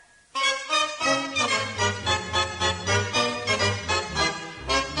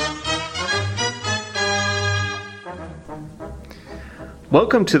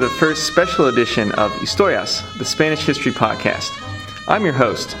Welcome to the first special edition of Historias, the Spanish History Podcast. I'm your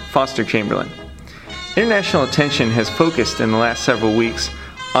host, Foster Chamberlain. International attention has focused in the last several weeks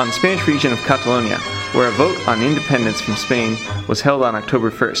on the Spanish region of Catalonia, where a vote on independence from Spain was held on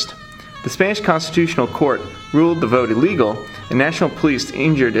October 1st. The Spanish Constitutional Court ruled the vote illegal, and national police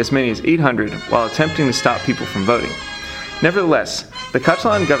injured as many as 800 while attempting to stop people from voting. Nevertheless, the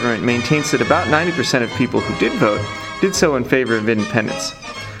Catalan government maintains that about 90% of people who did vote did so in favor of independence.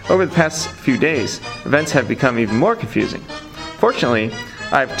 Over the past few days, events have become even more confusing. Fortunately,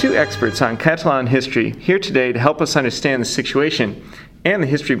 I have two experts on Catalan history here today to help us understand the situation and the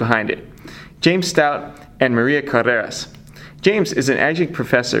history behind it, James Stout and Maria Carreras. James is an adjunct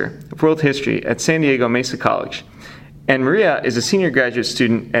professor of world history at San Diego Mesa College, and Maria is a senior graduate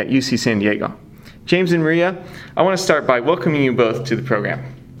student at UC San Diego. James and Maria, I want to start by welcoming you both to the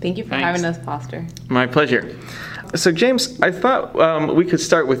program. Thank you for having us, Foster. My pleasure. So James, I thought we could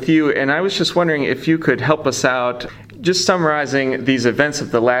start with you, and I was just wondering if you could help us out just summarizing these events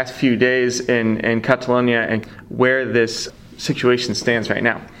of the last few days in Catalonia and where this situation stands right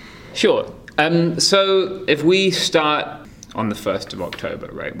now. Sure. So if we start on the 1st of October,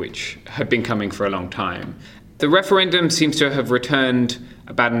 right, which had been coming for a long time, the referendum seems to have returned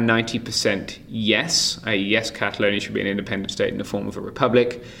about a 90% yes. Yes, Catalonia should be an independent state in the form of a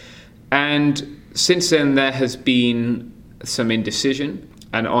republic. And since then, there has been some indecision.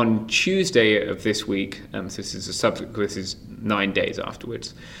 And on Tuesday of this week, so this is 9 days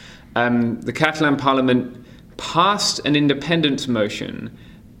afterwards, the Catalan Parliament passed an independence motion,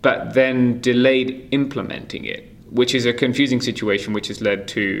 but then delayed implementing it, which is a confusing situation, which has led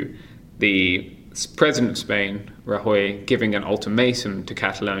to the President of Spain, Rajoy, giving an ultimatum to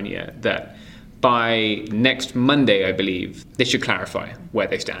Catalonia that by next Monday, I believe, they should clarify where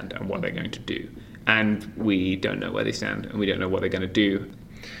they stand and what they're going to do. And we don't know where they stand, and we don't know what they're going to do.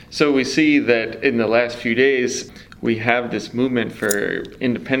 So we see that in the last few days, we have this movement for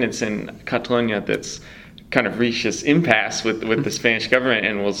independence in Catalonia that's kind of reached this impasse with the Spanish government,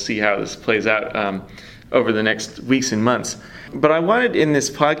 and we'll see how this plays out over the next weeks and months. But I wanted in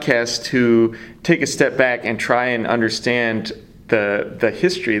this podcast to take a step back and try and understand the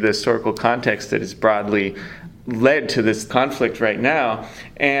history, the historical context that has broadly led to this conflict right now.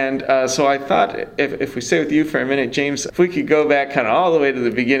 And so I thought if we stay with you for a minute, James, if we could go back kind of all the way to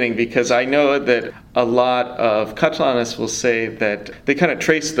the beginning, because I know that a lot of Catalanists will say that they kind of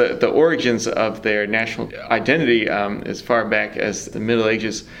trace the origins of their national identity as far back as the Middle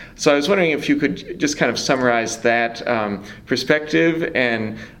Ages. So I was wondering if you could just kind of summarize that perspective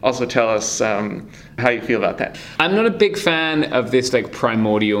and also tell us how you feel about that. I'm not a big fan of this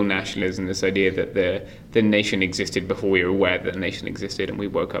primordial nationalism, this idea that the nation existed before we were aware that the nation existed and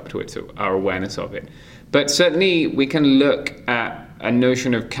we woke up to it, so our awareness of it. But certainly we can look at a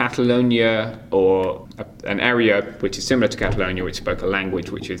notion of Catalonia, or an area which is similar to Catalonia, which spoke a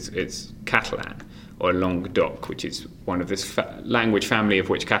language which is Catalan, or Languedoc, which is one of this language family of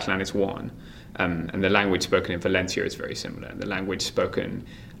which Catalan is one. And the language spoken in Valencia is very similar. The language spoken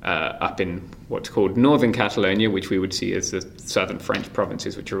up in what's called northern Catalonia, which we would see as the southern French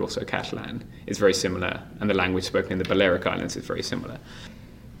provinces, which are also Catalan, is very similar. And the language spoken in the Balearic Islands is very similar.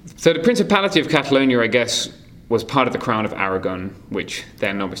 So the Principality of Catalonia, I guess, was part of the Crown of Aragon, which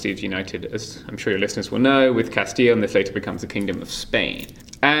then obviously is united, as I'm sure your listeners will know, with Castile, and this later becomes the Kingdom of Spain.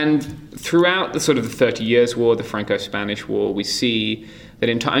 And throughout the 30 Years' War, the Franco-Spanish War, we see that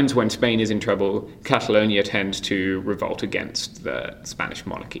in times when Spain is in trouble, Catalonia tends to revolt against the Spanish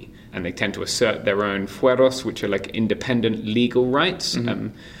monarchy. And they tend to assert their own fueros, which are independent legal rights,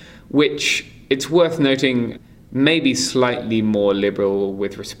 which it's worth noting may be slightly more liberal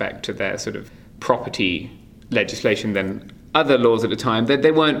with respect to their property legislation than other laws at the time. That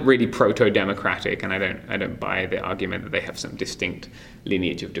they weren't really proto-democratic, and I don't buy the argument that they have some distinct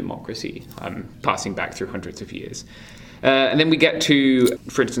lineage of democracy passing back through hundreds of years. And then we get to,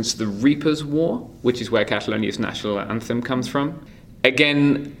 for instance, the Reapers' War, which is where Catalonia's national anthem comes from.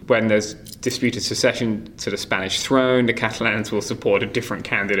 Again, when there's disputed succession to the Spanish throne, the Catalans will support a different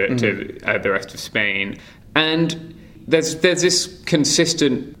candidate to the rest of Spain. And there's this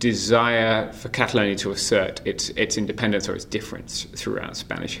consistent desire for Catalonia to assert its independence or its difference throughout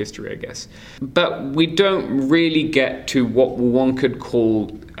Spanish history, I guess. But we don't really get to what one could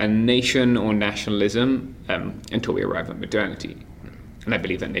call a nation or nationalism until we arrive at modernity. And I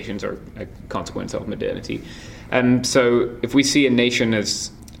believe that nations are a consequence of modernity. So if we see a nation as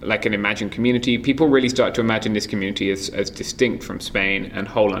like an imagined community, people really start to imagine this community as distinct from Spain and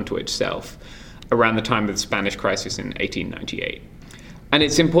whole unto itself around the time of the Spanish crisis in 1898. And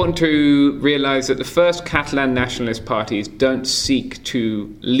it's important to realize that the first Catalan nationalist parties don't seek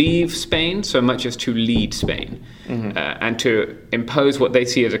to leave Spain so much as to lead Spain, and to impose what they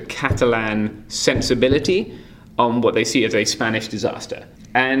see as a Catalan sensibility on what they see as a Spanish disaster.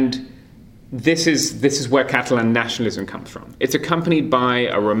 And this is where Catalan nationalism comes from. It's accompanied by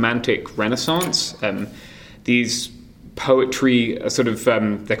a romantic renaissance. These poetry,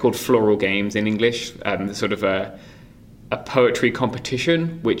 they're called floral games in English, sort of a poetry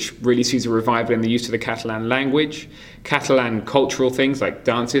competition, which really sees a revival in the use of the Catalan language, Catalan cultural things like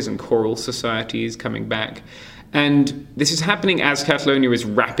dances and choral societies coming back. And this is happening as Catalonia is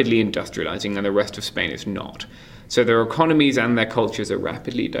rapidly industrializing and the rest of Spain is not. So their economies and their cultures are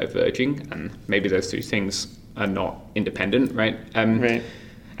rapidly diverging, and maybe those two things are not independent, right? Right.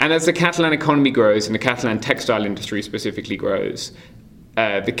 And as the Catalan economy grows, and the Catalan textile industry specifically grows,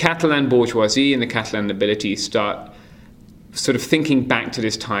 the Catalan bourgeoisie and the Catalan nobility start sort of thinking back to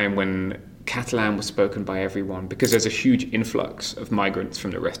this time when Catalan was spoken by everyone, because there's a huge influx of migrants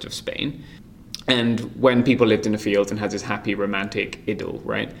from the rest of Spain. And when people lived in the fields and had this happy romantic idyll,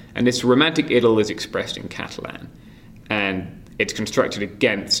 right? And this romantic idyll is expressed in Catalan. And it's constructed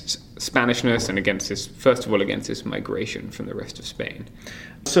against Spanishness and against this migration from the rest of Spain.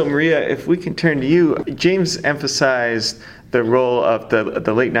 So Maria, if we can turn to you, James emphasized the role of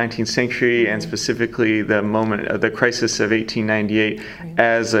the late 19th century and specifically the moment of the crisis of 1898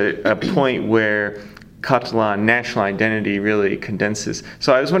 as a point where Catalan national identity really condenses.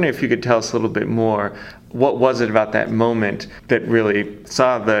 So I was wondering if you could tell us a little bit more. What was it about that moment that really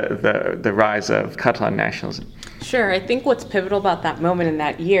saw the rise of Catalan nationalism? Sure. I think what's pivotal about that moment in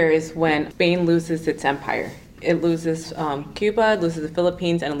that year is when Spain loses its empire. It loses Cuba, it loses the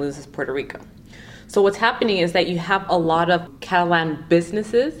Philippines, and it loses Puerto Rico. So what's happening is that you have a lot of Catalan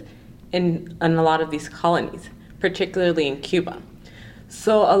businesses in a lot of these colonies, particularly in Cuba.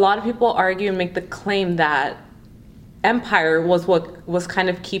 So a lot of people argue and make the claim that empire was what was kind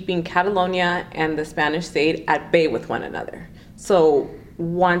of keeping Catalonia and the Spanish state at bay with one another. So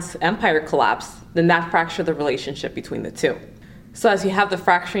once empire collapsed, then that fractured the relationship between the two. So as you have the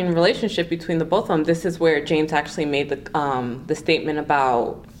fracturing relationship between the both of them, this is where James actually made the statement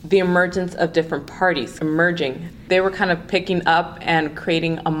about the emergence of different parties emerging. They were kind of picking up and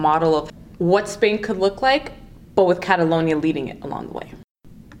creating a model of what Spain could look like, but with Catalonia leading it along the way.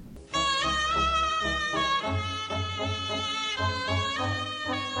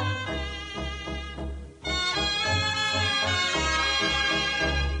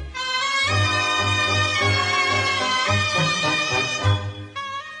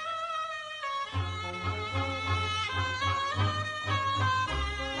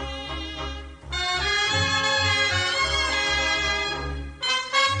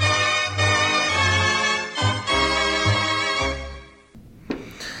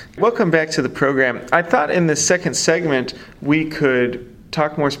 Welcome back to the program. I thought in this second segment we could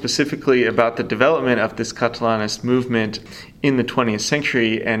talk more specifically about the development of this Catalanist movement in the 20th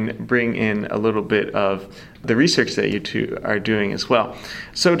century and bring in a little bit of the research that you two are doing as well.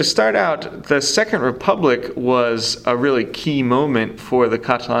 So to start out, the Second Republic was a really key moment for the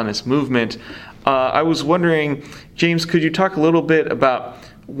Catalanist movement. I was wondering, James, could you talk a little bit about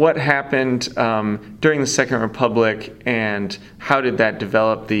what happened during the Second Republic and how did that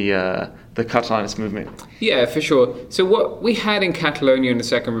develop the Catalanist movement? Yeah, for sure. So what we had in Catalonia in the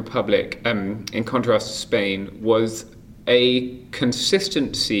Second Republic, in contrast to Spain, was a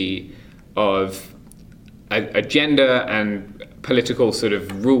consistency of agenda and political sort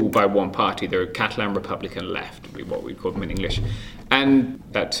of rule by one party, the Catalan Republican left, what we call them in English. And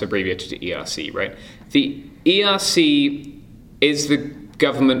that's abbreviated to ERC, right? The ERC is the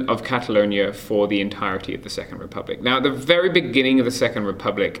government of Catalonia for the entirety of the Second Republic. Now, at the very beginning of the Second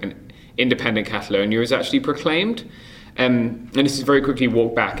Republic, an independent Catalonia is actually proclaimed. And this is very quickly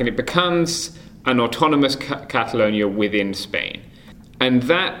walked back, and it becomes an autonomous Catalonia within Spain. And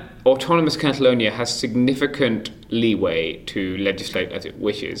that autonomous Catalonia has significant leeway to legislate as it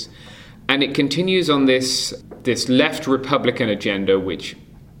wishes. And it continues on this left Republican agenda, which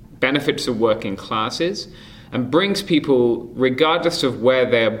benefits the working classes and brings people, regardless of where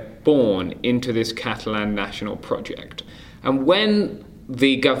they're born, into this Catalan national project. And when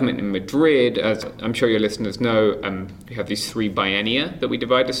the government in Madrid, as I'm sure your listeners know, we have these three biennia that we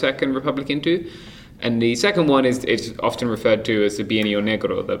divide the Second Republic into. And the second one is often referred to as the Bienio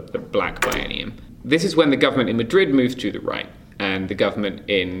Negro, the Black Biennium. This is when the government in Madrid moves to the right, and the government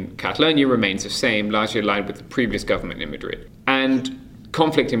in Catalonia remains the same, largely aligned with the previous government in Madrid. And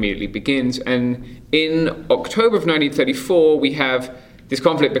conflict immediately begins, and in October of 1934, we have this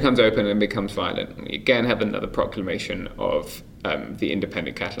conflict becomes open and becomes violent. We again have another proclamation of the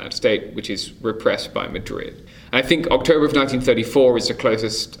independent Catalan state, which is repressed by Madrid. I think October of 1934 is the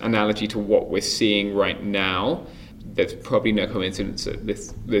closest analogy to what we're seeing right now. There's probably no coincidence that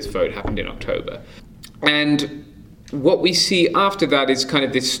this vote happened in October. And what we see after that is kind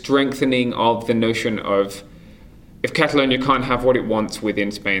of this strengthening of the notion of, if Catalonia can't have what it wants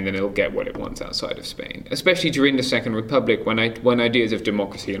within Spain, then it'll get what it wants outside of Spain. Especially during the Second Republic, when ideas of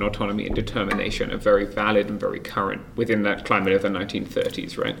democracy and autonomy and determination are very valid and very current within that climate of the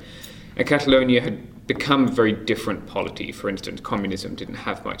 1930s, right? And Catalonia had become a very different polity. For instance, communism didn't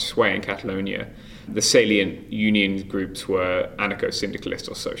have much sway in Catalonia. The salient union groups were anarcho-syndicalist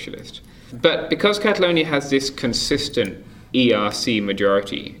or socialist. But because Catalonia has this consistent ERC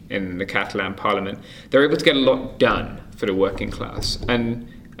majority in the Catalan parliament, they're able to get a lot done for the working class. And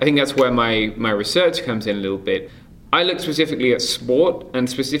I think that's where my research comes in a little bit. I look specifically at sport, and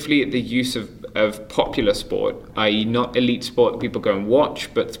specifically at the use of popular sport, i.e. not elite sport that people go and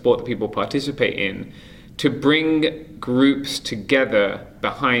watch, but sport that people participate in, to bring groups together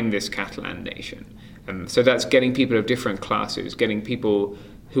behind this Catalan nation. So that's getting people of different classes, getting people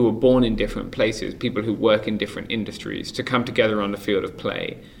who were born in different places, people who work in different industries, to come together on the field of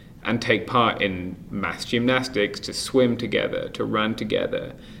play and take part in mass gymnastics, to swim together, to run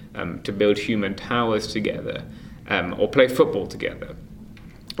together, to build human towers together, or play football together.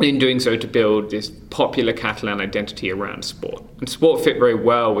 And in doing so, to build this popular Catalan identity around sport. And sport fit very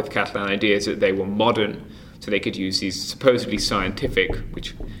well with Catalan ideas that they were modern, so they could use these supposedly scientific,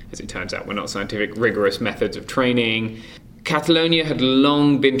 which, as it turns out, were not scientific, rigorous methods of training. Catalonia had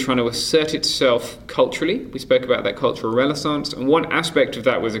long been trying to assert itself culturally. We spoke about that cultural renaissance, and one aspect of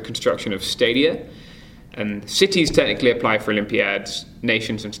that was the construction of stadia. And cities technically apply for Olympiads,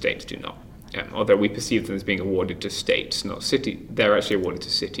 nations and states do not. Although we perceive them as being awarded to states, not cities, they're actually awarded to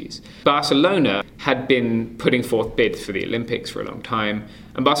cities. Barcelona had been putting forth bids for the Olympics for a long time,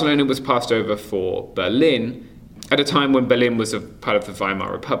 and Barcelona was passed over for Berlin at a time when Berlin was a part of the Weimar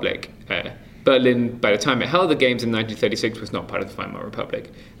Republic. Berlin, by the time it held the Games in 1936, was not part of the Weimar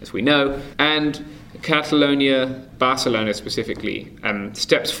Republic, as we know. And Catalonia, Barcelona specifically,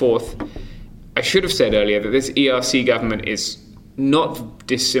 steps forth. I should have said earlier that this ERC government is not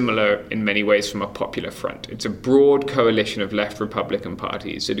dissimilar in many ways from a Popular Front. It's a broad coalition of left Republican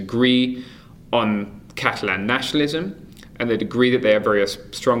parties that agree on Catalan nationalism and that agree that they are very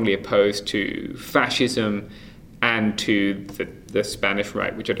strongly opposed to fascism and to the Spanish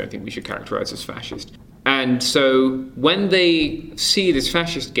right, which I don't think we should characterize as fascist. And so when they see these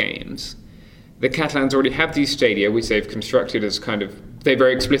fascist games, the Catalans already have these stadia, which they've constructed as they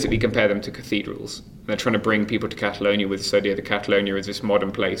very explicitly compare them to cathedrals. And they're trying to bring people to Catalonia with this idea that Catalonia is this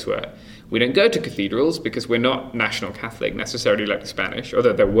modern place where we don't go to cathedrals because we're not national Catholic necessarily like the Spanish,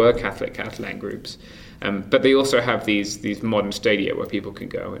 although there were Catholic Catalan groups. But they also have these modern stadia where people can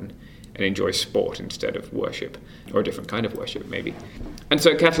go and enjoy sport instead of worship, or a different kind of worship maybe. And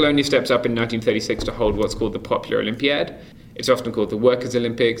so Catalonia steps up in 1936 to hold what's called the Popular Olympiad. It's often called the Workers'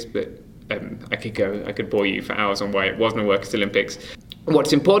 Olympics, but I could bore you for hours on why it wasn't a Workers' Olympics.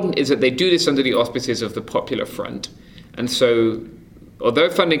 What's important is that they do this under the auspices of the Popular Front. And so, although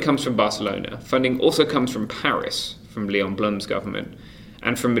funding comes from Barcelona, funding also comes from Paris, from Léon Blum's government,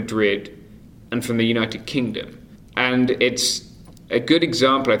 and from Madrid, and from the United Kingdom. And it's a good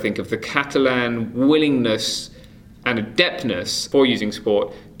example, I think, of the Catalan willingness and adeptness for using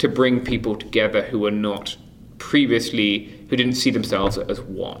sport to bring people together who didn't see themselves as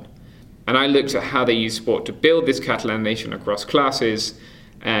one. And I looked at how they use sport to build this Catalan nation across classes,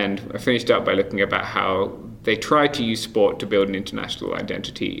 and I finished up by looking about how they tried to use sport to build an international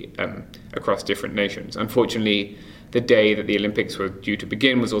identity across different nations. Unfortunately, the day that the Olympics were due to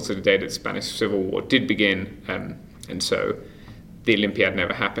begin was also the day that the Spanish Civil War did begin, and so the Olympiad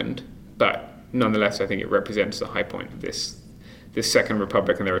never happened. But nonetheless, I think it represents the high point of this Second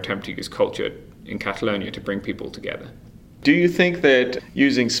Republic and their attempt to use culture in Catalonia to bring people together. Do you think that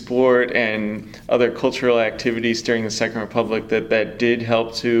using sport and other cultural activities during the Second Republic that did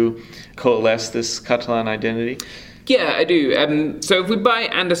help to coalesce this Catalan identity? Yeah, I do. So if we buy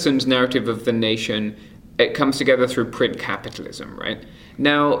Anderson's narrative of the nation, it comes together through print capitalism, right?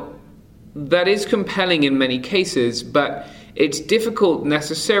 Now, that is compelling in many cases, but it's difficult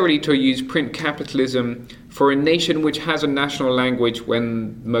necessarily to use print capitalism for a nation which has a national language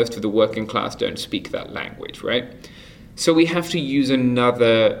when most of the working class don't speak that language, right? So we have to use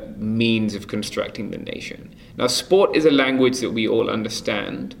another means of constructing the nation. Now, sport is a language that we all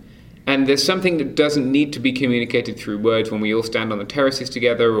understand, and there's something that doesn't need to be communicated through words when we all stand on the terraces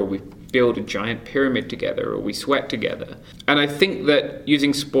together, or we build a giant pyramid together, or we sweat together. And I think that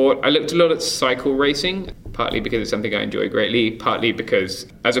using sport, I looked a lot at cycle racing. partly because it's something I enjoy greatly, partly because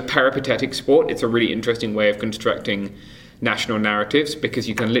as a peripatetic sport, it's a really interesting way of constructing national narratives, because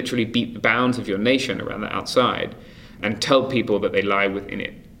you can literally beat the bounds of your nation around the outside and tell people that they lie within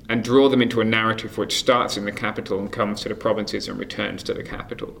it, and draw them into a narrative which starts in the capital and comes to the provinces and returns to the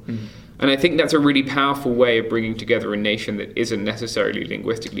capital. Mm-hmm. And I think that's a really powerful way of bringing together a nation that isn't necessarily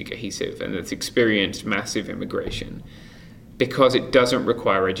linguistically cohesive and that's experienced massive immigration, because it doesn't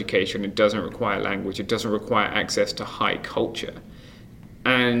require education, it doesn't require language, it doesn't require access to high culture.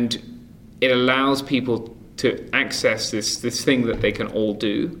 And it allows people to access this thing that they can all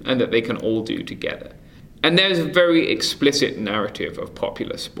do and that they can all do together. And there's a very explicit narrative of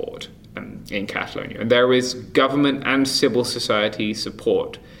popular sport in Catalonia. And there is government and civil society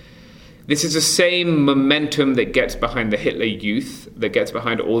support. This is the same momentum that gets behind the Hitler Youth, that gets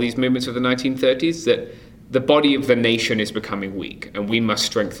behind all these movements of the 1930s, that the body of the nation is becoming weak and we must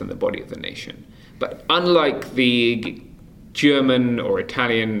strengthen the body of the nation. But unlike the German or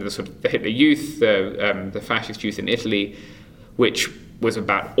Italian, the Hitler Youth, the fascist youth in Italy, which was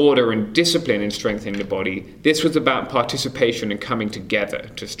about order and discipline in strengthening the body, this was about participation and coming together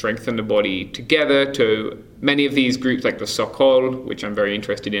to strengthen the body together. To many of these groups, like the Sokol, which I'm very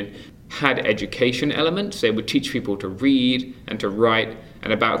interested in, had education elements. They would teach people to read and to write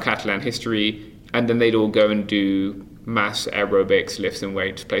and about Catalan history, and then they'd all go and do mass aerobics, lifts and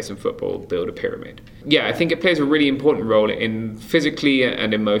weights, play some football, build a pyramid. Yeah, I think it plays a really important role in physically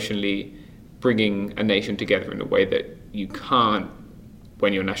and emotionally bringing a nation together in a way that you can't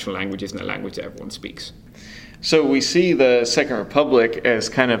when your national language isn't a language that everyone speaks. So we see the Second Republic as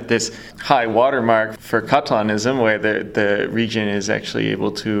kind of this high watermark for Catalanism, where the region is actually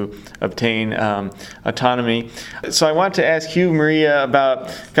able to obtain autonomy. So I want to ask you, Maria,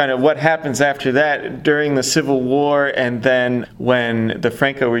 about kind of what happens after that during the Civil War, and then when the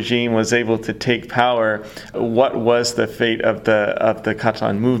Franco regime was able to take power. What was the fate of the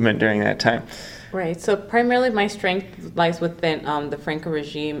Catalan movement during that time? Right. So primarily my strength lies within the Franco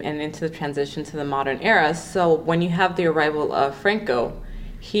regime and into the transition to the modern era. So when you have the arrival of Franco,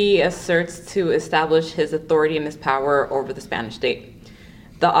 he asserts to establish his authority and his power over the Spanish state.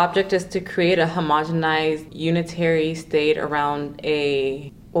 The object is to create a homogenized, unitary state around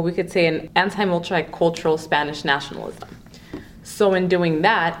what we could say an anti-multicultural Spanish nationalism. So in doing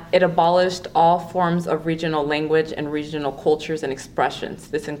that, it abolished all forms of regional language and regional cultures and expressions.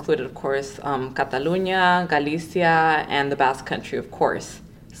 This included, of course, Catalonia, Galicia, and the Basque Country, of course.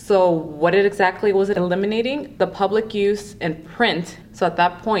 So what exactly was it eliminating? The public use in print. So at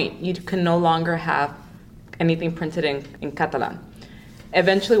that point, you can no longer have anything printed in Catalan.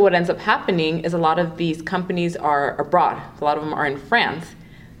 Eventually, what ends up happening is a lot of these companies are abroad. A lot of them are in France.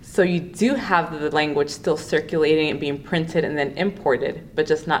 So you do have the language still circulating and being printed and then imported, but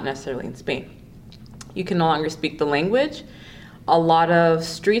just not necessarily in Spain. You can no longer speak the language. A lot of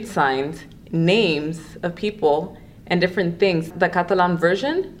street signs, names of people, and different things. The Catalan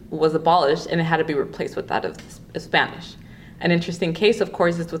version was abolished and it had to be replaced with that of Spanish. An interesting case, of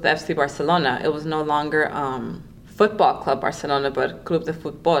course, is with FC Barcelona. It was no longer Football Club Barcelona, but Club de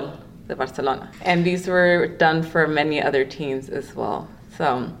Futbol de Barcelona. And these were done for many other teams as well.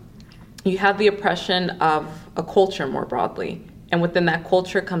 So you have the oppression of a culture more broadly. And within that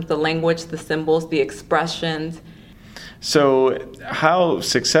culture comes the language, the symbols, the expressions. So how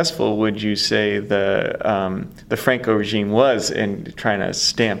successful would you say the Franco regime was in trying to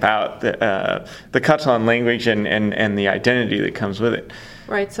stamp out the Catalan language and the identity that comes with it?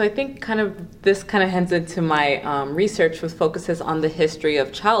 Right, so I think this heads into my research, which focuses on the history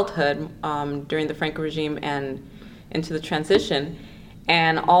of childhood during the Franco regime and into the transition.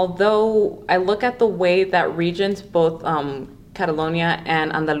 And although I look at the way that regions, both Catalonia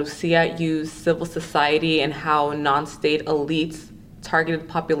and Andalusia, use civil society and how non-state elites targeted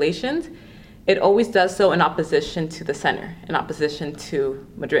populations, it always does so in opposition to the center, in opposition to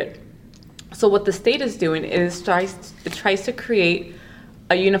Madrid. So what the state is doing is it tries to create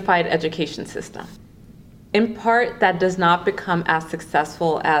a unified education system. In part, that does not become as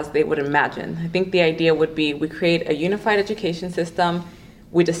successful as they would imagine. I think the idea would be we create a unified education system,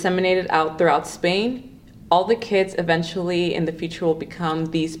 we disseminate it out throughout Spain. All the kids eventually in the future will become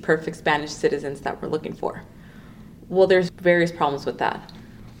these perfect Spanish citizens that we're looking for. Well, there's various problems with that.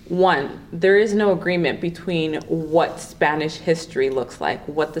 One, there is no agreement between what Spanish history looks like,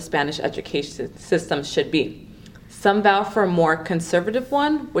 what the Spanish education system should be. Some vow for a more conservative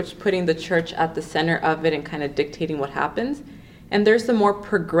one, which putting the church at the center of it and kind of dictating what happens. And there's the more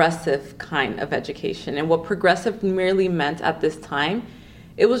progressive kind of education. And what progressive merely meant at this time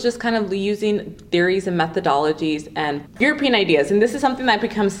It was just kind of using theories and methodologies and European ideas. And this is something that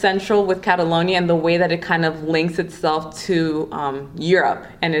becomes central with Catalonia and the way that it kind of links itself to Europe.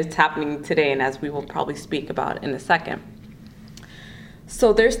 And it's happening today, and as we will probably speak about in a second.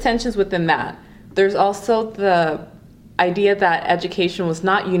 So there's tensions within that. There's also the idea that education was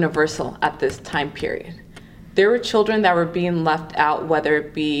not universal at this time period. There were children that were being left out, whether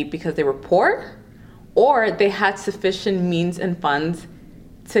it be because they were poor or they had sufficient means and funds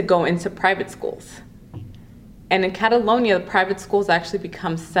to go into private schools. And in Catalonia, the private schools actually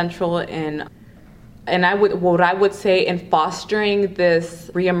become central in, what I would say, in fostering this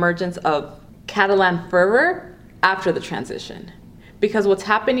reemergence of Catalan fervor after the transition. Because what's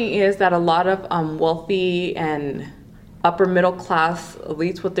happening is that a lot of wealthy and upper middle class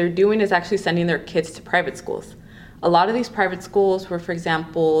elites, what they're doing is actually sending their kids to private schools. A lot of these private schools were, for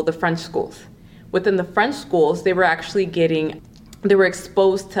example, the French schools. Within the French schools, they were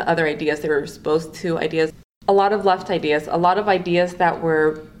exposed to other ideas. They were exposed to ideas, a lot of left ideas, a lot of ideas that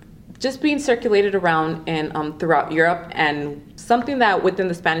were just being circulated around and throughout Europe, and something that within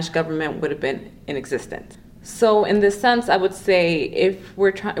the Spanish government would have been in existence. So in this sense, I would say if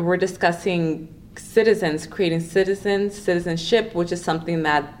we're discussing citizens, creating citizenship, which is something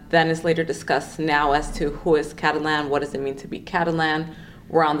that then is later discussed now as to who is Catalan, what does it mean to be Catalan.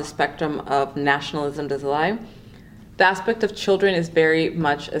 We're on the spectrum of nationalism does lie. The aspect of children is very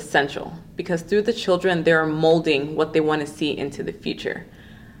much essential because through the children, they're molding what they want to see into the future.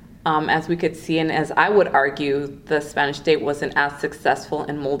 As we could see, and as I would argue, the Spanish state wasn't as successful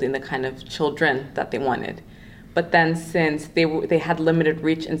in molding the kind of children that they wanted. But then since they had limited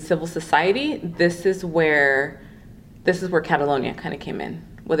reach in civil society, this is where Catalonia kind of came in,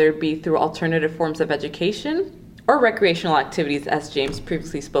 whether it be through alternative forms of education or recreational activities, as James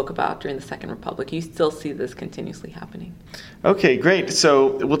previously spoke about during the Second Republic. You still see this continuously happening. Okay, great.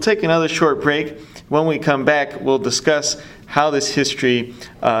 So we'll take another short break. When we come back, we'll discuss how this history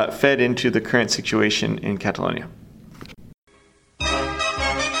fed into the current situation in Catalonia.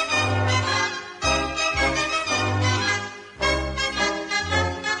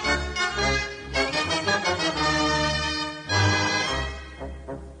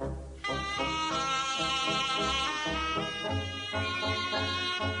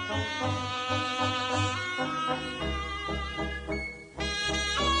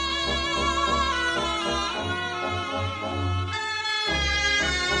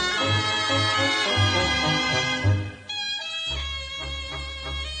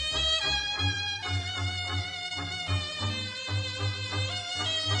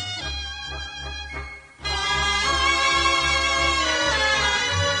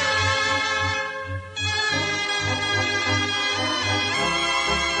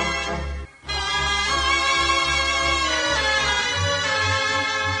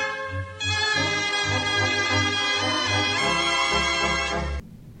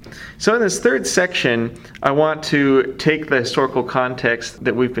 So in this third section, I want to take the historical context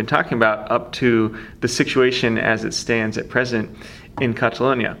that we've been talking about up to the situation as it stands at present in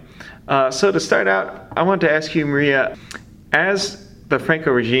Catalonia. So to start out, I want to ask you, Maria, as the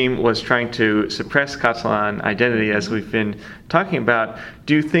Franco regime was trying to suppress Catalan identity, as we've been talking about,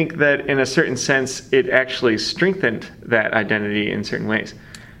 do you think that in a certain sense it actually strengthened that identity in certain ways?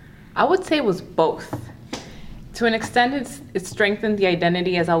 I would say it was both. To an extent, it strengthened the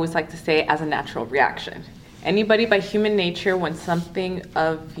identity, as I always like to say, as a natural reaction. Anybody by human nature, when something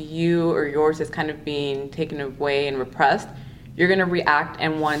of you or yours is kind of being taken away and repressed, you're going to react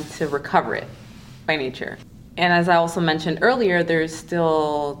and want to recover it by nature. And as I also mentioned earlier, there's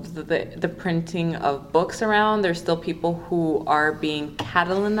still the printing of books around. There's still people who are being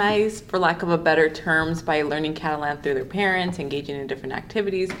Catalanized, for lack of a better terms, by learning Catalan through their parents, engaging in different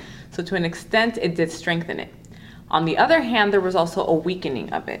activities. So to an extent, it did strengthen it. On the other hand, there was also a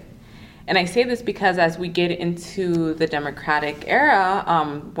weakening of it. And I say this because as we get into the democratic era,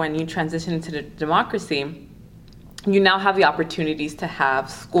 when you transition into the democracy, you now have the opportunities to have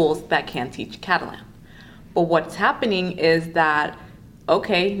schools that can teach Catalan. But what's happening is that,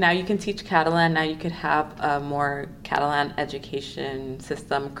 okay, now you can teach Catalan, now you could have a more Catalan education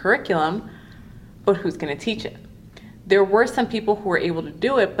system curriculum, but who's going to teach it? There were some people who were able to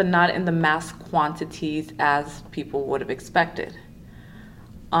do it, but not in the mass quantities as people would have expected.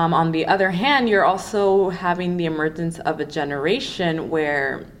 On the other hand, you're also having the emergence of a generation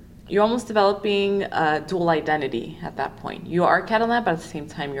where you're almost developing a dual identity at that point. You are Catalan, but at the same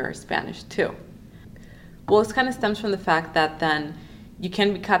time, you're Spanish too. Well, this kind of stems from the fact that then you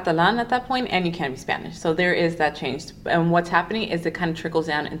can be Catalan at that point and you can be Spanish. So there is that change. And what's happening is it kind of trickles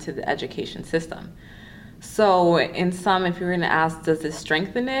down into the education system. So in some, if you're going to ask, does this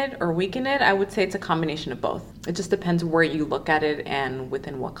strengthen it or weaken it? I would say it's a combination of both. It just depends where you look at it and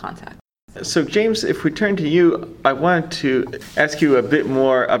within what context. So James, if we turn to you, I wanted to ask you a bit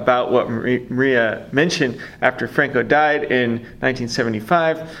more about what Maria mentioned. After Franco died in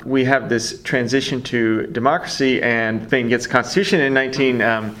 1975, we have this transition to democracy, and Spain gets a constitution in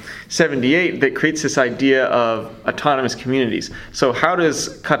 1978 that creates this idea of autonomous communities. So how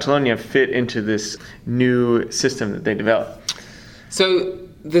does Catalonia fit into this new system that they developed? So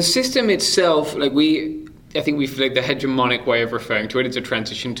the system itself, I think we've the hegemonic way of referring to it is a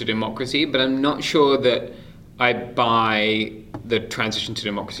transition to democracy, but I'm not sure that I buy the transition to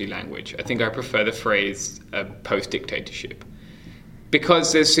democracy language. I think I prefer the phrase post-dictatorship,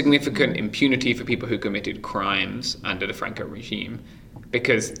 because there's significant impunity for people who committed crimes under the Franco regime,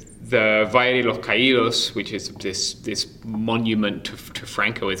 because the Valle de los Caídos, which is this monument to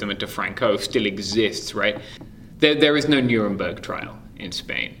Francoism and to Franco, still exists, right? There is no Nuremberg trial in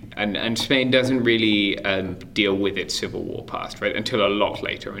Spain, and Spain doesn't really deal with its civil war past, right, until a lot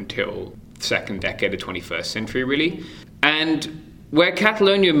later, until the second decade of the 21st century, really. And where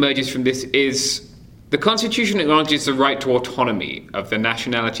Catalonia emerges from this is the constitution acknowledges the right to autonomy of the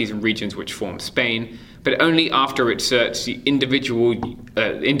nationalities and regions which form Spain, but only after it asserts the indivisible, unity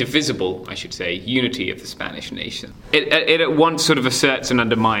of the Spanish nation. It at once sort of asserts and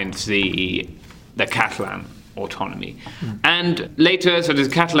undermines the Catalan autonomy. And later, so there's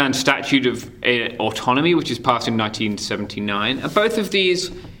a Catalan Statute of Autonomy, which is passed in 1979. And both of these,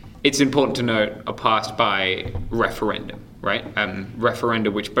 it's important to note, are passed by referendum, right?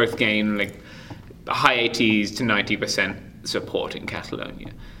 Referenda which both gain high 80s to 90% support in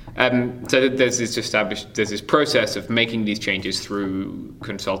Catalonia. So there's this process of making these changes through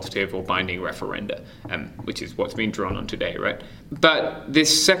consultative or binding referenda, which is what's being drawn on today, right? But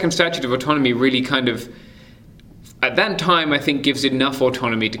this second Statute of Autonomy really kind of, at that time, I think, gives enough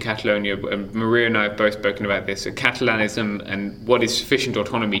autonomy to Catalonia. Maria and I have both spoken about this. So Catalanism and what is sufficient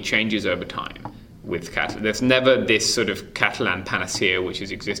autonomy changes over time with Catalan. There's never this sort of Catalan panacea which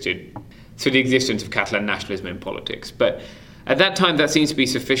has existed through the existence of Catalan nationalism in politics. But at that time, that seems to be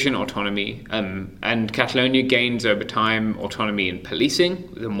sufficient autonomy. And Catalonia gains over time autonomy in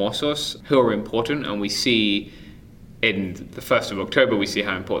policing, the Mossos, who are important. And we see in the 1st of October, we see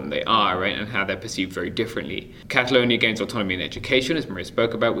how important they are, right, and how they're perceived very differently. Catalonia gains autonomy in education, as Maria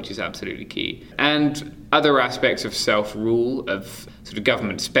spoke about, which is absolutely key. And other aspects of self-rule, of sort of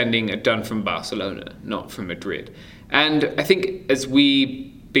government spending, are done from Barcelona, not from Madrid. And I think as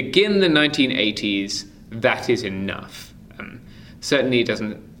we begin the 1980s, that is enough. Certainly it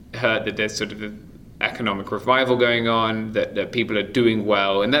doesn't hurt that there's sort of an economic revival going on, that people are doing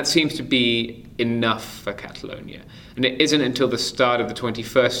well, and that seems to be enough for Catalonia. And it isn't until the start of the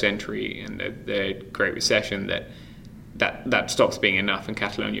 21st century and the Great Recession that stops being enough and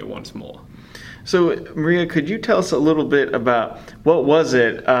Catalonia wants more. So, Maria, could you tell us a little bit about what was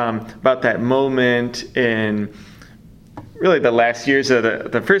it about that moment in really the last years of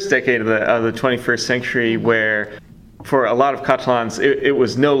the first decade of the 21st century where for a lot of Catalans it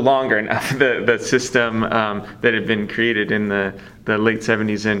was no longer enough, the system that had been created in the late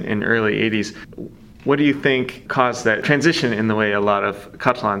 70s and early 80s. What do you think caused that transition in the way a lot of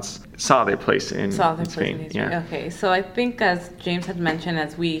Catalans saw their place in Spain? Yeah. Okay, so I think, as James had mentioned,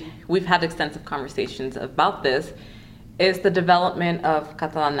 as we've had extensive conversations about this, is the development of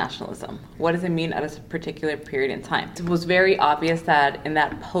Catalan nationalism. What does it mean at a particular period in time? It was very obvious that in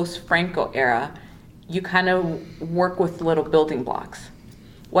that post-Franco era, you kind of work with little building blocks.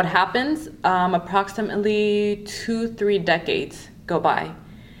 What happens? Approximately 2-3 decades go by.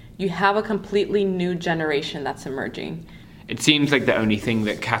 You have a completely new generation that's emerging. It seems like the only thing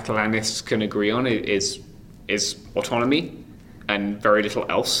that Catalanists can agree on is autonomy and very little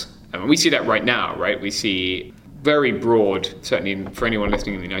else. I mean, we see that right now, right? We see very broad, certainly for anyone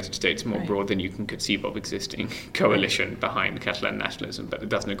listening in the United States, more broad than you can conceive of existing coalition behind Catalan nationalism, but it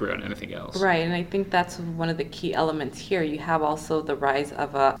doesn't agree on anything else. Right, and I think that's one of the key elements here. You have also the rise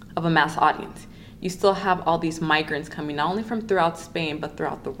of a mass audience. You still have all these migrants coming not only from throughout Spain, but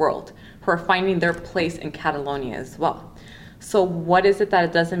throughout the world, who are finding their place in Catalonia as well. So what is it that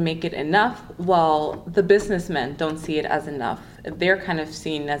it doesn't make it enough? Well, the businessmen don't see it as enough. They're kind of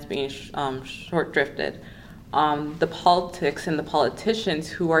seen as being short-drifted. The politics and the politicians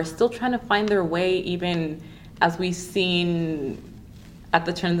who are still trying to find their way, even as we've seen at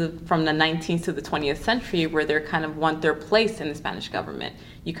the turn from the 19th to the 20th century, where they kind of want their place in the Spanish government.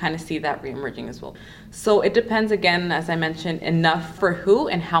 You kind of see that reemerging as well. So it depends, again, as I mentioned, enough for who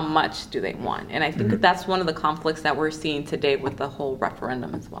and how much do they want. And I think that that's one of the conflicts that we're seeing today with the whole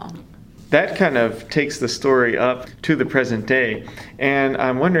referendum as well. that kind of takes the story up to the present day. And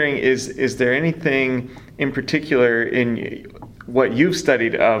I'm wondering, is there anything in particular in what you've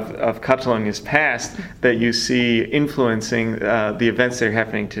studied of Catalonia's past that you see influencing the events that are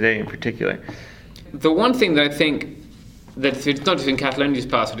happening today in particular? The one thing that I think that it's not just in Catalonia's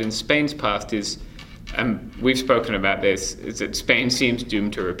past, but in Spain's past is, we've spoken about this, is that Spain seems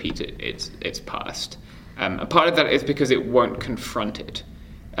doomed to repeat its past. A part of that is because it won't confront it.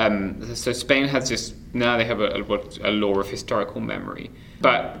 So Spain has this, now they have a law of historical memory.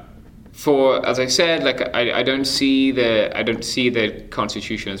 But as I said, like I don't see the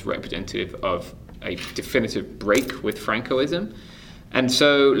Constitution as representative of a definitive break with Francoism. And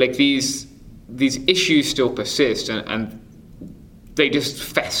so like these issues still persist and they just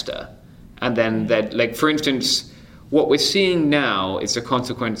fester. And then that, like, for instance, what we're seeing now is a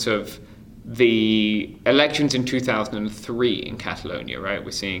consequence of the elections in 2003 in Catalonia, right?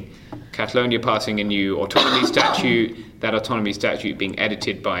 We're seeing Catalonia passing a new autonomy statute, that autonomy statute being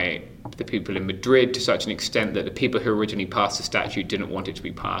edited by the people in Madrid to such an extent that the people who originally passed the statute didn't want it to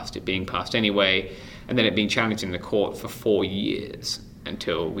be passed, it being passed anyway, and then it being challenged in the court for 4 years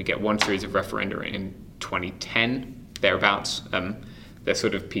until we get one series of referenda in 2010, thereabouts. They're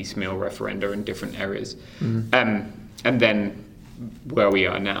sort of piecemeal referenda in different areas. Mm-hmm. And then where we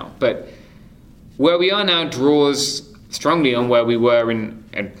are now. But where we are now draws strongly on where we were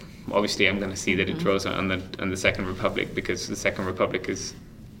and obviously I'm going to see that it draws on the Second Republic, because the Second Republic is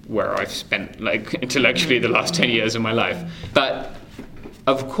where I've spent, like, intellectually the last 10 years of my life. But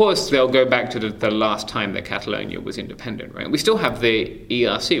of course they'll go back to the last time that Catalonia was independent, right? We still have the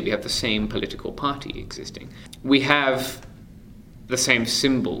ERC, we have the same political party existing. We have the same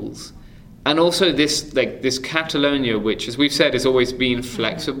symbols, and also this Catalonia, which, as we've said, has always been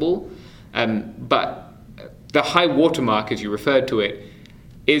flexible, but the high watermark, as you referred to it,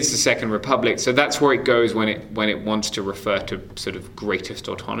 is the Second Republic. So that's where it goes when it wants to refer to sort of greatest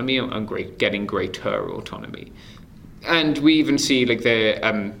autonomy and getting greater autonomy. And we even see like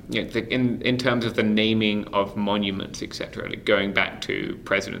in terms of the naming of monuments, etc., like going back to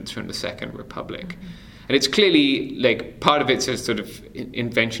presidents from the Second Republic. Mm-hmm. And it's clearly, like, part of it's a sort of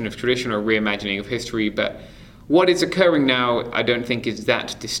invention of tradition or reimagining of history, but what is occurring now, I don't think, is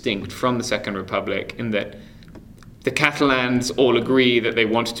that distinct from the Second Republic, in that the Catalans all agree that they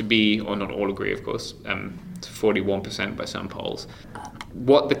want to be, or not all agree, of course, 41% by some polls.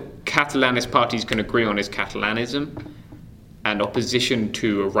 What the Catalanist parties can agree on is Catalanism and opposition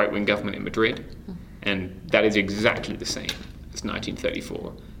to a right-wing government in Madrid, and that is exactly the same as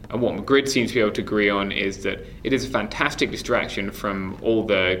 1934. And what Madrid seems to be able to agree on is that it is a fantastic distraction from all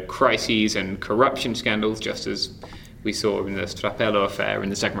the crises and corruption scandals, just as we saw in the Strapello affair in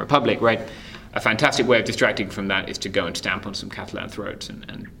the Second Republic, right? A fantastic way of distracting from that is to go and stamp on some Catalan throats,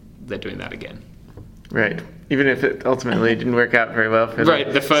 and they're doing that again. Right. Even if it ultimately didn't work out very well for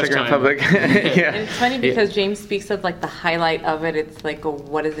the first Second time. Republic. Yeah. And it's funny because James speaks of like the highlight of it. It's like,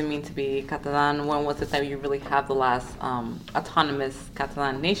 what does it mean to be Catalan? When was it that you really have the last autonomous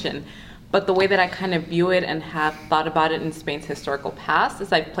Catalan nation? But the way that I kind of view it and have thought about it in Spain's historical past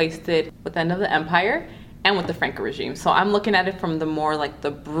is I've placed it with the end of the empire and with the Franco regime. So I'm looking at it from the more like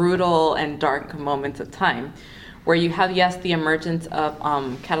the brutal and dark moments of time, where you have, yes, the emergence of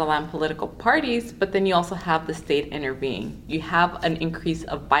Catalan political parties, but then you also have the state intervening. You have an increase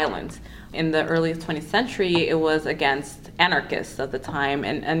of violence. In the early 20th century, it was against anarchists of the time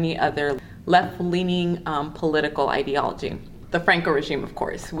and any other left-leaning political ideology. The Franco regime, of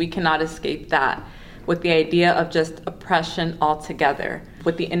course, we cannot escape that, with the idea of just oppression altogether,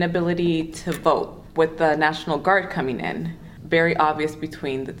 with the inability to vote, with the National Guard coming in, very obvious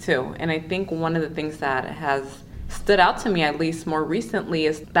between the two. And I think one of the things that has stood out to me, at least more recently,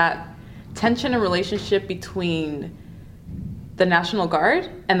 is that tension and relationship between the National Guard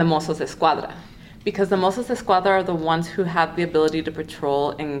and the Mossos d'Esquadra. Because the Mossos d'Esquadra are the ones who have the ability to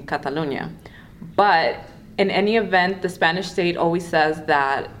patrol in Catalonia. But in any event, the Spanish state always says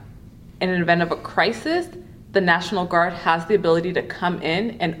that in an event of a crisis, the National Guard has the ability to come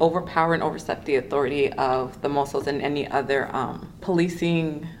in and overpower and overstep the authority of the Mossos and any other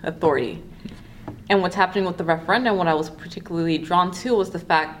policing authority. And what's happening with the referendum, what I was particularly drawn to was the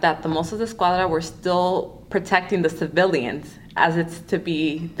fact that the Mossos d'Esquadra were still protecting the civilians, as it's to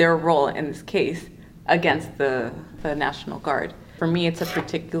be their role in this case, against the National Guard. For me, it's a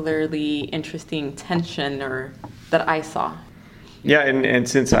particularly interesting tension that I saw. Yeah, and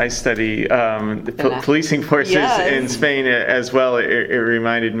since I study the policing forces in Spain as well, it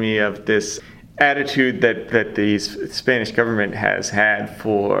reminded me of this attitude that the Spanish government has had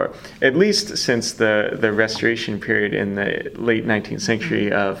for at least since the Restoration period in the late 19th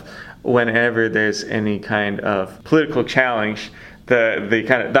century of whenever there's any kind of political challenge,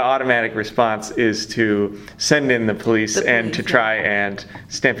 the automatic response is to send in the police and to try and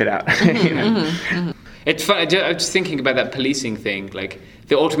stamp it out. It's fun. I was thinking about that policing thing. Like,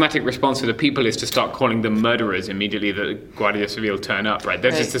 the automatic response of the people is to start calling them murderers immediately the Guardia Civil turn up, right?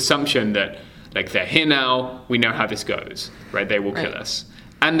 There's this assumption that, like, they're here now, we know how this goes, right? They will kill us.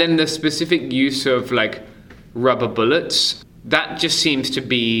 And then the specific use of, like, rubber bullets, that just seems to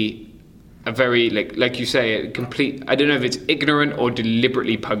be a very, like you say, a complete, I don't know if it's ignorant or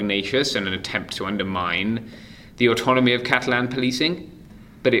deliberately pugnacious and an attempt to undermine the autonomy of Catalan policing.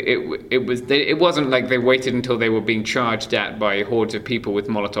 But it wasn't like they waited until they were being charged at by hordes of people with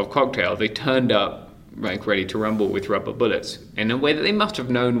Molotov cocktails. They turned up, like, ready to rumble with rubber bullets in a way that they must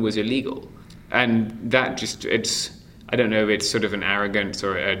have known was illegal. And that just, I don't know if it's sort of an arrogance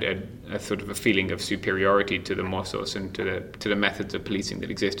or a sort of a feeling of superiority to the Mossos and to the methods of policing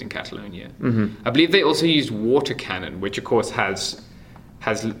that exist in Catalonia. Mm-hmm. I believe they also used water cannon, which of course has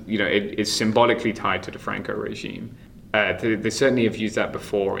it is symbolically tied to the Franco regime. They certainly have used that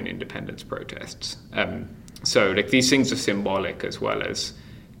before in independence protests. So, like, these things are symbolic as well as,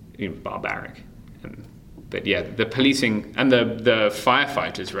 barbaric. But yeah, the policing and the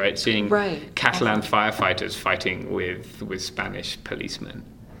firefighters, right? Seeing Catalan firefighters fighting with Spanish policemen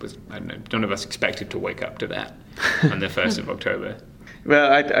was, I don't know, none of us expected to wake up to that on the 1st of October.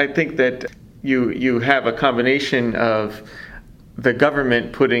 Well, I think that you have a combination of the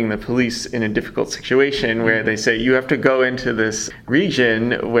government putting the police in a difficult situation where they say you have to go into this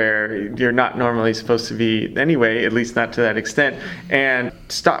region where you're not normally supposed to be anyway, at least not to that extent, and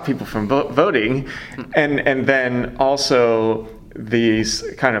stop people from voting. And then also these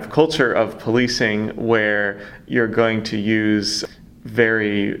kind of culture of policing where you're going to use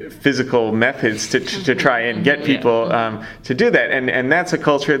very physical methods to try and get people to do that. And that's a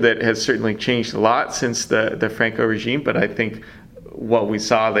culture that has certainly changed a lot since the Franco regime, but I think what we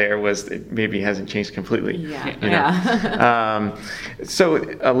saw there was it maybe hasn't changed completely.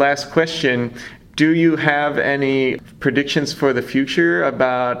 So a last question. Do you have any predictions for the future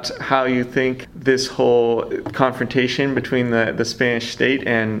about how you think this whole confrontation between the Spanish state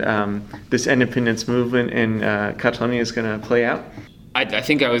and this independence movement in Catalonia is going to play out? I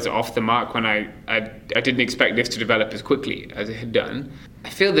think I was off the mark when I didn't expect this to develop as quickly as it had done. I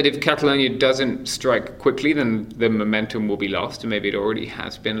feel that if Catalonia doesn't strike quickly, then the momentum will be lost, and maybe it already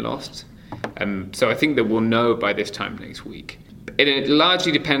has been lost. So I think that we'll know by this time next week. It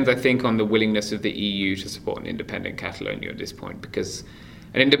largely depends, I think, on the willingness of the EU to support an independent Catalonia at this point, because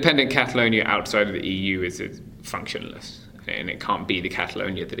an independent Catalonia outside of the EU is functionless, and it can't be the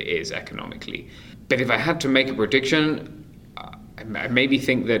Catalonia that it is economically. But if I had to make a prediction, I maybe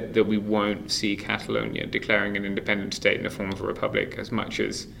think that we won't see Catalonia declaring an independent state in the form of a republic as much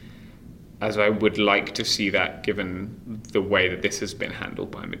as I would like to see that, given the way that this has been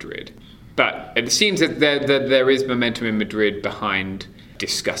handled by Madrid. But it seems that there is momentum in Madrid behind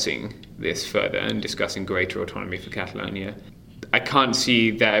discussing this further and discussing greater autonomy for Catalonia. I can't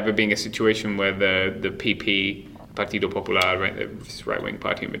see there ever being a situation where the PP, Partido Popular, right, this right-wing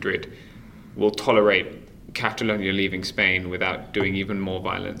party in Madrid, will tolerate Catalonia leaving Spain without doing even more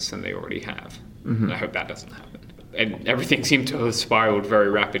violence than they already have. Mm-hmm. And I hope that doesn't happen. And everything seemed to have spiraled very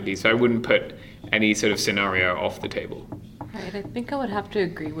rapidly, so I wouldn't put any sort of scenario off the table. Right, I think I would have to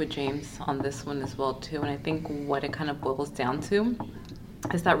agree with James on this one as well too, and I think what it kind of boils down to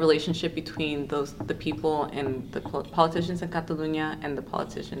is that relationship between the people and the politicians in Catalonia and the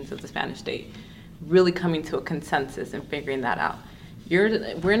politicians of the Spanish state really coming to a consensus and figuring that out.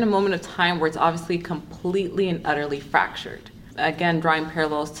 We're in a moment of time where it's obviously completely and utterly fractured. Again, drawing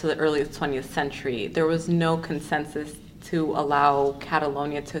parallels to the earliest 20th century, there was no consensus to allow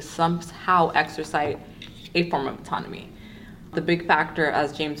Catalonia to somehow exercise a form of autonomy. The big factor,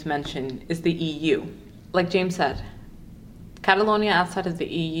 as James mentioned, is the EU. Like James said, Catalonia outside of the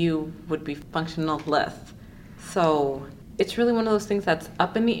EU would be functionless. So it's really one of those things that's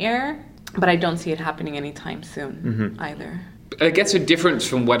up in the air, but I don't see it happening anytime soon either. I guess a difference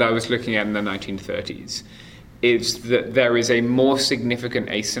from what I was looking at in the 1930s is that there is a more significant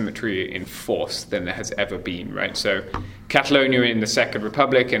asymmetry in force than there has ever been, right? So Catalonia in the Second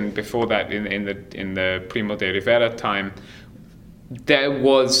Republic, and before that in the Primo de Rivera time, there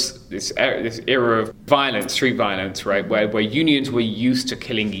was this era of violence, street violence, right, where unions were used to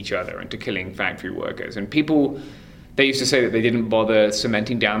killing each other and to killing factory workers. And people, they used to say that they didn't bother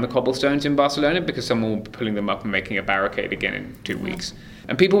cementing down the cobblestones in Barcelona because someone would be pulling them up and making a barricade again in 2 weeks.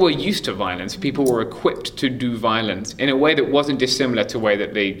 And people were used to violence. People were equipped to do violence in a way that wasn't dissimilar to the way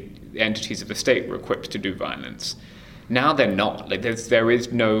that the entities of the state were equipped to do violence. Now they're not. Like there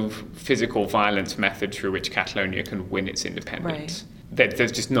is no physical violence method through which Catalonia can win its independence. Right.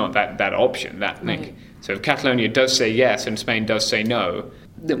 There's just not that option. Right. So if Catalonia does say yes and Spain does say no,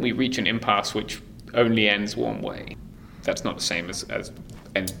 then we reach an impasse which only ends one way. That's not the same as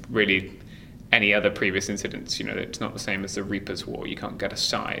and really any other previous incidents. It's not the same as the Reapers' War. You can't get a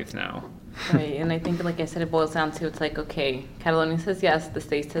scythe now. Right, and I think, like I said, it boils down to, it's like, okay, Catalonia says yes, the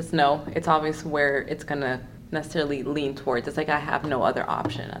state says no. It's obvious where it's going to necessarily lean towards. It's like I have no other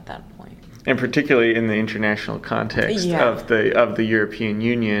option at that point. And particularly in the international context of the European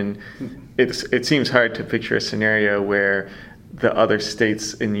Union, it seems hard to picture a scenario where the other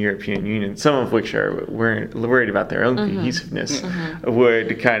states in the European Union, some of which are worried about their own cohesiveness,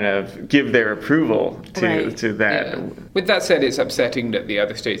 would kind of give their approval to that. Yeah. With that said, it's upsetting that the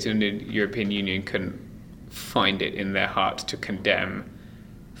other states in the European Union can find it in their hearts to condemn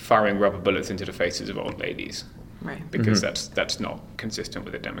firing rubber bullets into the faces of old ladies. Right. Because that's not consistent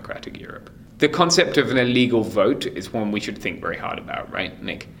with a democratic Europe. The concept of an illegal vote is one we should think very hard about, right,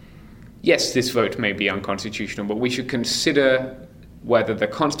 Nick? Yes, this vote may be unconstitutional, but we should consider whether the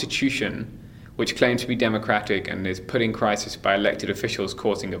Constitution, which claims to be democratic and is put in crisis by elected officials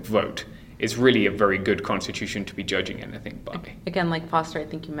causing a vote, is really a very good constitution to be judging anything by. Again, like Foster, I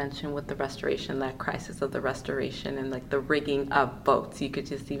think you mentioned with the restoration, that crisis of the restoration and like the rigging of votes, you could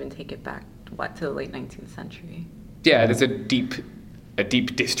just even take it back, to the late 19th century. Yeah, there's a deep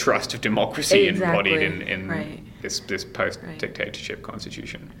distrust of democracy embodied in this post-dictatorship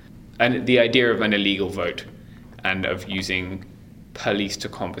constitution. And the idea of an illegal vote and of using police to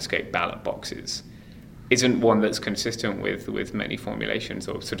confiscate ballot boxes isn't one that's consistent with many formulations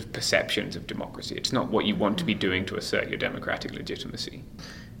or sort of perceptions of democracy. It's not what you want to be doing to assert your democratic legitimacy.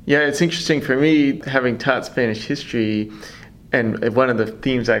 Yeah, it's interesting for me, having taught Spanish history, and one of the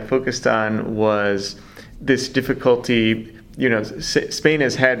themes I focused on was this difficulty. Spain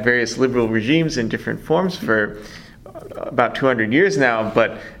has had various liberal regimes in different forms for about 200 years now,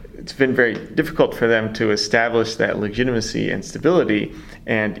 but it's been very difficult for them to establish that legitimacy and stability.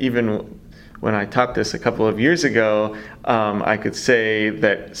 And even when I taught this a couple of years ago, I could say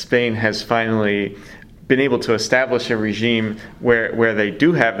that Spain has finally been able to establish a regime where they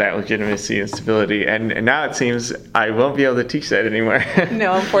do have that legitimacy and stability. And now it seems I won't be able to teach that anymore.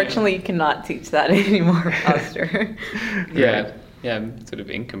 No, unfortunately, you cannot teach that anymore, Foster. Yeah, sort of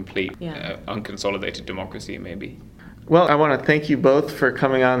incomplete, unconsolidated democracy, maybe. Well, I want to thank you both for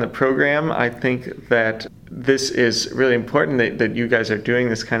coming on the program. I think that this is really important that you guys are doing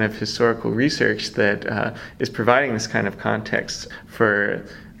this kind of historical research that is providing this kind of context for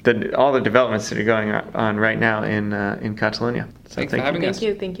all the developments that are going on right now in Catalonia. So Thanks for having us.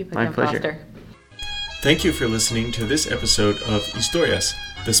 Thank you for My pleasure. Foster. Thank you for listening to this episode of Historias,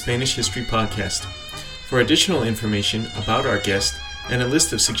 the Spanish History Podcast. For additional information about our guest and a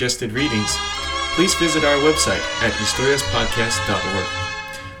list of suggested readings, please visit our website at historiaspodcast.org.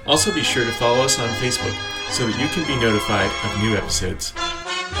 Also be sure to follow us on Facebook so that you can be notified of new episodes.